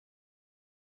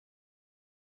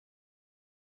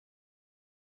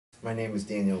My name is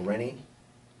Daniel Rennie,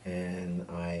 and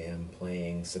I am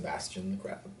playing Sebastian the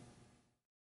Crab.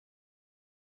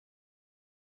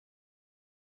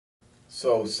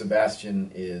 So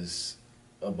Sebastian is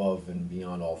above and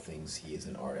beyond all things. He is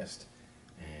an artist,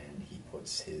 and he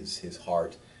puts his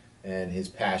heart and his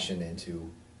passion into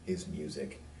his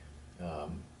music.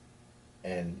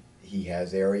 And he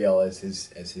has Ariel as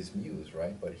his muse,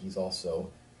 right? But he's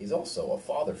also a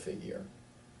father figure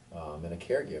and a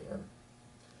caregiver.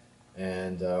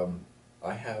 And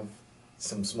I have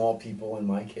some small people in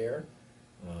my care,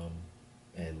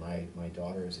 and my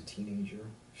daughter is a teenager.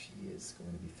 She is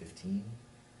going to be 15,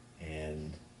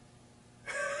 and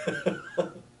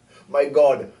my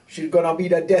God, she's gonna be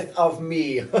the death of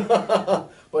me.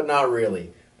 But not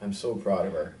really. I'm so proud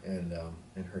of her and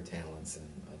her talents, and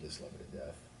I just love her to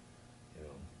death. You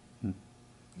know,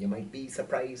 you might be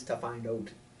surprised to find out,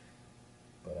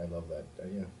 but I love that.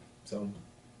 Yeah. So,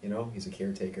 you know, he's a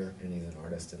caretaker and he's an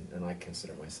artist, and I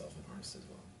consider myself an artist as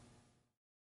well.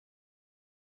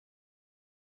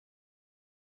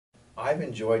 I've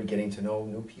enjoyed getting to know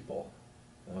new people.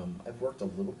 I've worked a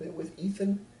little bit with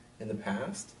Ethan in the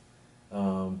past,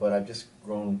 but I've just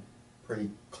grown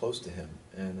pretty close to him,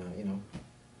 and you know,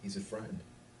 he's a friend.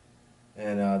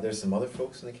 And there's some other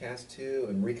folks in the cast too,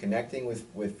 and reconnecting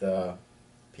with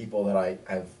people that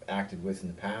I've acted with in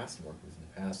the past and worked with in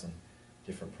the past on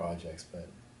different projects, but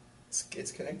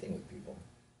it's connecting with people.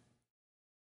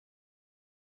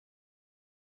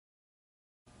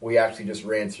 We actually just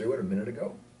ran through it a minute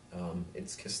ago.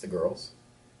 It's Kiss the Girls.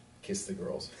 Kiss the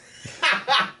Girls.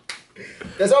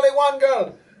 There's only one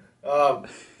girl!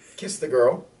 Kiss the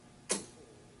Girl.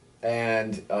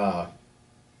 And,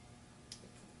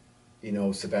 you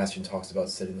know, Sebastian talks about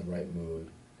setting the right mood.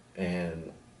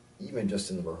 And even just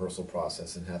in the rehearsal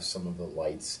process, and have some of the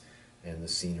lights and the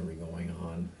scenery going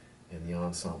on and the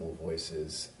ensemble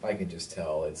voices, I can just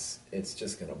tell it's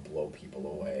just going to blow people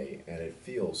away. And it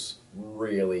feels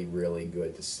really, really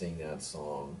good to sing that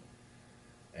song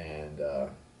and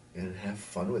have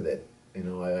fun with it. You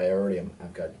know,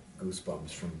 I've got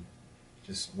goosebumps from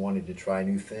just wanting to try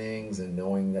new things and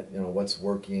knowing that, you know, what's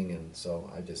working, and so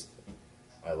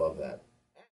I love that.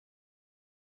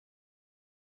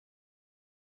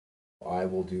 I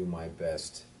will do my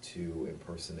best to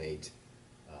impersonate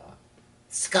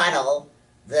Scuttle,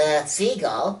 the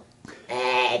seagull,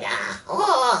 and,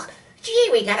 oh, gee,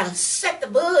 we gotta set the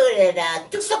mood and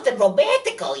do something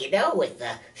romantical, you know, with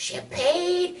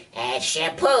champagne and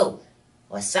shampoo,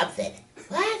 or something.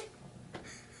 What?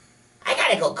 I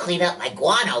gotta go clean up my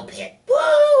guano pit.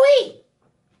 Woo-wee!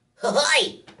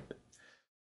 Hi!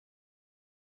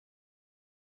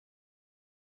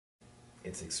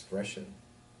 It's expression,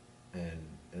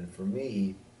 and for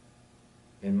me,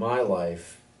 in my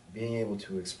life, being able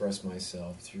to express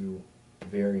myself through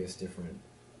various different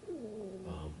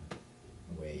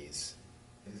ways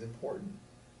is important.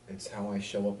 It's how I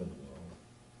show up in the world,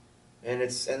 and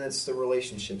it's the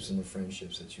relationships and the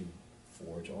friendships that you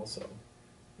forge also.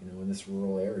 You know, in this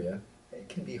rural area, it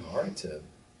can be hard to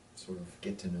sort of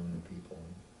get to know new people.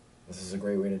 This is a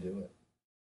great way to do it.